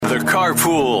The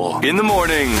Carpool in the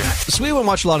morning. So we haven't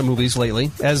watched a lot of movies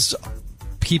lately, as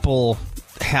people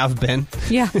have been.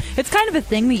 Yeah, it's kind of a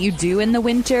thing that you do in the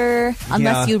winter,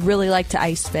 unless you really like to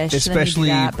ice fish. Especially,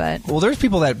 then you do that, but well, there's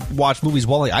people that watch movies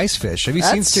while they ice fish. Have you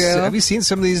That's seen? true. Have you seen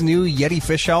some of these new Yeti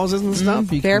fish houses and stuff?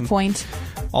 Fair point.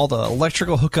 All the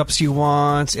electrical hookups you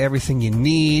want, everything you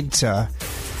need to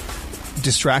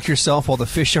distract yourself while the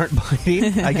fish aren't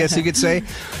biting, I guess you could say.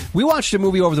 We watched a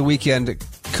movie over the weekend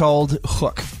called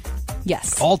Hook.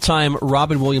 Yes. All-time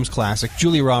Robin Williams classic.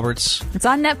 Julia Roberts. It's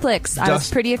on Netflix. I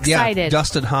was pretty excited. Yeah,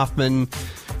 Dustin Hoffman.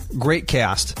 Great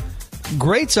cast.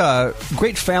 Great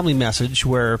family message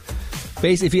where,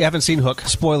 basically, if you haven't seen Hook,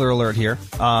 spoiler alert here,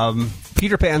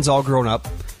 Peter Pan's all grown up.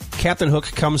 Captain Hook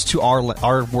comes to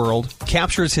our world,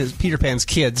 captures Peter Pan's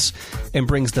kids, and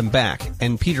brings them back.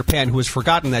 And Peter Pan, who has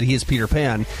forgotten that he is Peter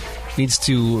Pan, needs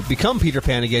to become Peter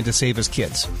Pan again to save his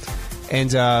kids.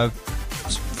 And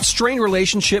strained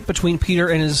relationship between Peter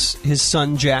and his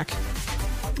son Jack.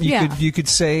 You could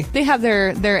say they have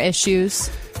their issues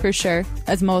for sure,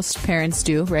 as most parents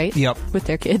do, right? Yep. With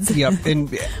their kids. Yep.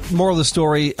 And moral of the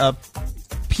story: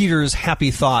 Peter's happy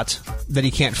thought that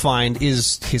he can't find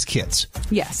is his kids.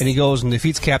 Yes. And he goes and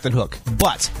defeats Captain Hook.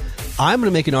 But I'm going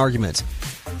to make an argument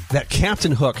that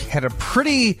Captain Hook had a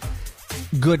pretty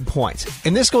good point.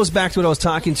 And this goes back to what I was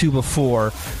talking to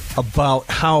before about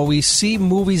how we see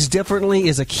movies differently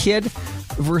as a kid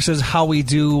versus how we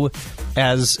do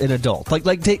as an adult.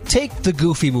 Like take the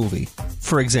Goofy movie,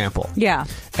 for example. Yeah.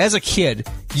 As a kid,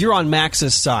 you're on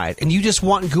Max's side, and you just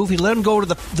want Goofy to let him go to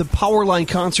the Powerline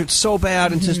concert so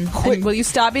bad and just quit. And will you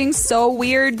stop being so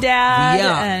weird, Dad?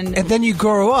 Yeah. And then you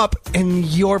grow up, and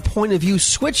your point of view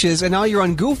switches, and now you're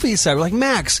on Goofy's side. We're like,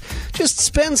 Max, just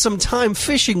spend some time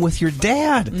fishing with your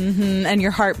dad. Mm-hmm. And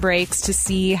your heart breaks to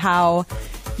see how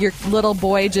your little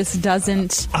boy just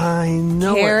doesn't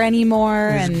care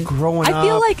anymore. He's and growing I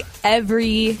feel up. like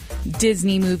every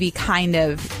Disney movie kind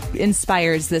of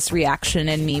inspires this reaction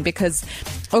in me because,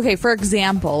 okay, for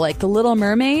example, like The Little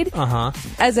Mermaid,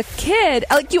 as a kid,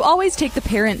 like you always take the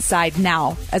parent side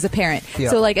now as a parent. Yeah.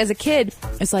 So like as a kid,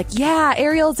 it's like, yeah,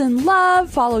 Ariel's in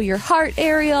love, follow your heart,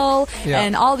 Ariel,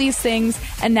 and all these things.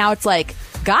 And now it's like,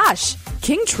 gosh,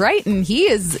 King Triton,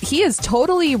 he is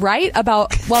totally right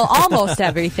about, well, almost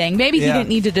everything. Maybe he didn't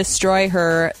need to destroy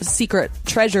her secret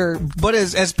treasure. But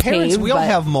as parents, cave, we all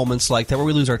have moments like that where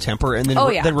we lose our temper and then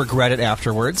then regret it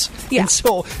afterwards. Yeah. And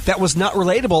so that was not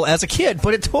relatable as a kid,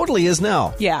 but it totally is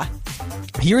now. Yeah.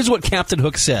 Here's what Captain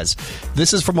Hook says.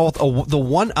 This is from the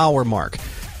 1 hour mark.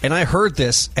 And I heard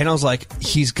this, and I was like,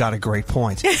 he's got a great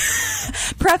point.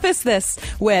 Preface this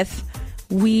with,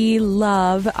 we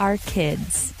love our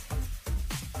kids.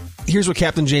 Here's what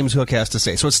Captain James Hook has to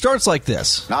say. So it starts like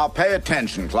this. Now pay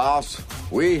attention, class.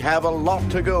 We have a lot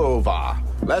to go over.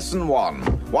 Lesson 1.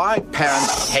 Why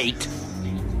parents hate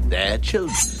their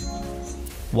children.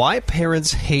 Why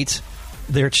parents hate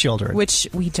their children. Which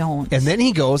we don't. And then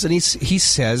he goes and he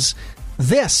says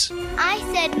this. I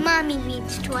said Mommy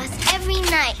reads to us every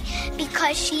night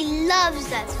because she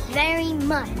loves us very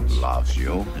much. Loves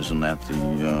you? Isn't that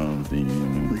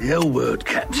the L word,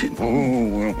 Captain?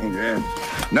 Oh, yeah.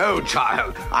 No,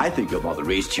 child. I think your mother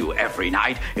reads to you every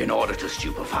night in order to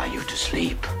stupefy you to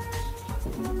sleep.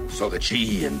 So that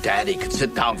she and Daddy could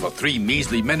sit down for 3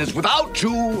 measly minutes without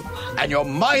you and your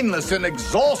mindless,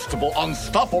 inexhaustible,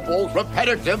 unstoppable,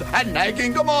 repetitive, and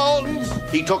nagging demands.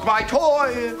 He took my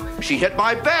toy. She hit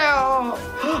my bear.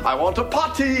 I want a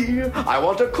potty. I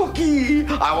want a cookie.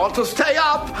 I want to stay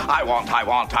up. I want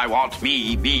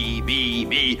me.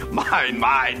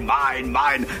 Mine.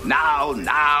 Now.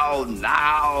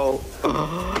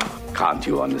 Can't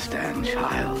you understand,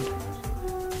 child?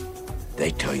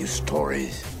 They tell you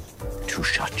stories to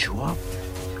shut you up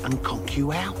and conk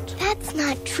you out. That's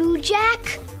not true,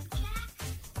 Jack.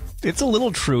 It's a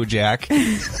little true, Jack. I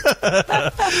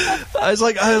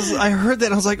heard that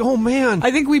and I was like, oh man.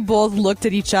 I think we both looked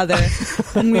at each other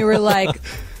and we were like,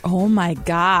 oh my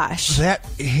gosh. That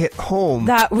hit home.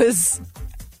 That was...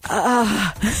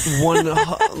 not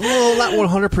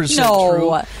 100% true.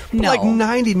 But like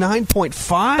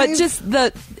 99.5. But just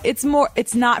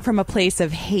it's not from a place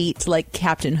of hate like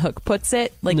Captain Hook puts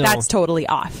it. Like that's totally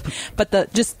off.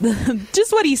 But just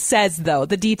what he says though,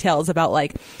 the details about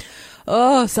like,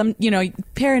 some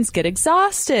parents get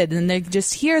exhausted and they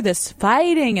just hear this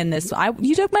fighting and this.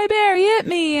 You took my bear, you hit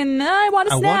me, and I want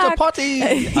a snack. I want a potty.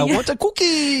 I want a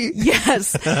cookie.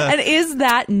 Yes. And is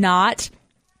that not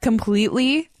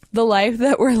completely the life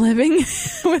that we're living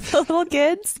with the little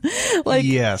kids? Like,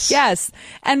 yes.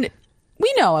 And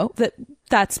we know that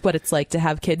that's what it's like to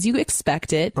have kids. You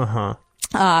expect it.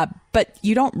 But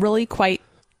you don't really quite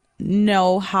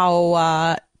know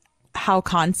how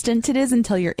constant it is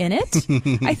until you're in it.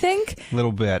 I think A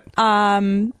little bit.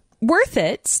 worth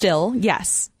it still.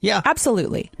 Yes. Yeah.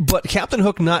 Absolutely. But Captain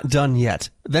Hook not done yet.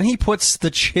 Then he puts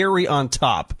the cherry on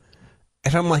top.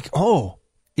 And I'm like, oh,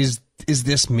 is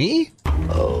this me?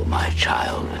 Oh, my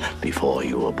child, before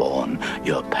you were born,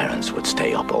 your parents would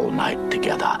stay up all night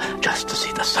together just to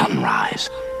see the sunrise.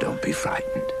 Don't be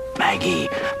frightened. Maggie,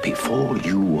 before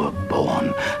you were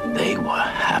born, they were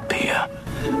happier.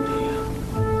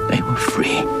 They were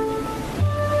free.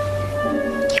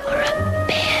 You're a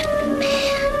bad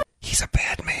man. He's a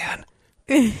bad man.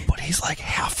 But he's like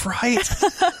half right.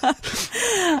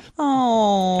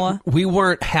 Oh. We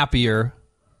weren't happier.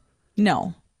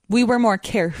 No. We were more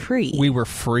carefree. We were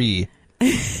free.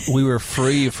 We were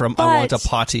free from I want a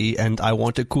potty and I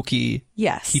want a cookie.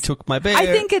 Yes. He took my bear. I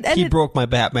think he broke my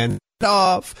Batman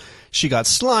off. She got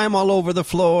slime all over the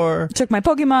floor. Took my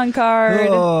Pokemon card.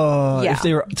 Oh, Yeah. If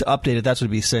they were to update it, that's what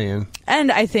it'd be saying.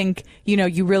 And I think,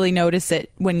 you really notice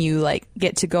it when you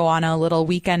get to go on a little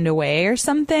weekend away or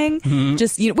something. Mm-hmm.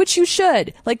 Just, which you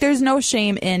should. There's no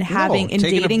shame in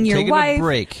dating your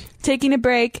wife. Taking a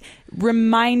break,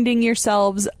 reminding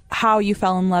yourselves how you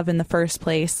fell in love in the first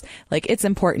place. It's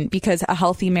important because a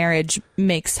healthy marriage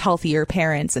makes healthier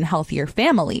parents and healthier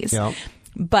families. Yeah.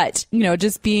 But,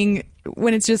 just being,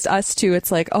 when it's just us two,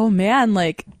 it's like, oh man,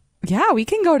 yeah, we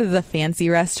can go to the fancy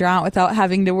restaurant without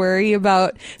having to worry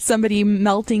about somebody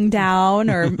melting down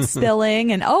or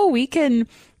spilling. And, we can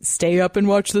stay up and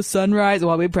watch the sunrise.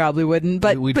 Well, we probably wouldn't,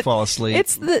 but we'd fall asleep.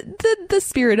 It's the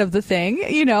spirit of the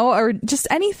thing, or just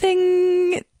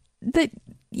anything that,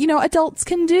 adults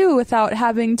can do without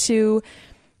having to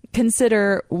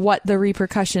consider what the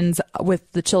repercussions with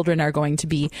the children are going to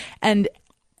be. And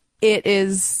it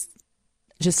is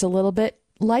just a little bit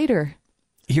lighter.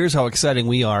 Here's how exciting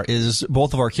we are, is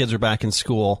both of our kids are back in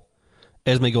school.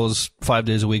 Esme goes 5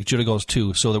 days a week. Judah goes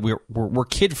 2, so that we're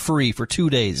kid-free for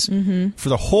 2 days, for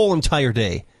the whole entire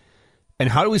day. And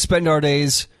how do we spend our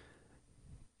days?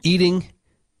 Eating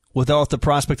without the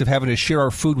prospect of having to share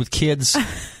our food with kids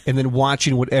and then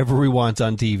watching whatever we want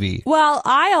on TV. Well,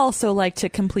 I also like to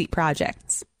complete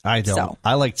projects. I don't. So.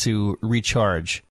 I like to recharge.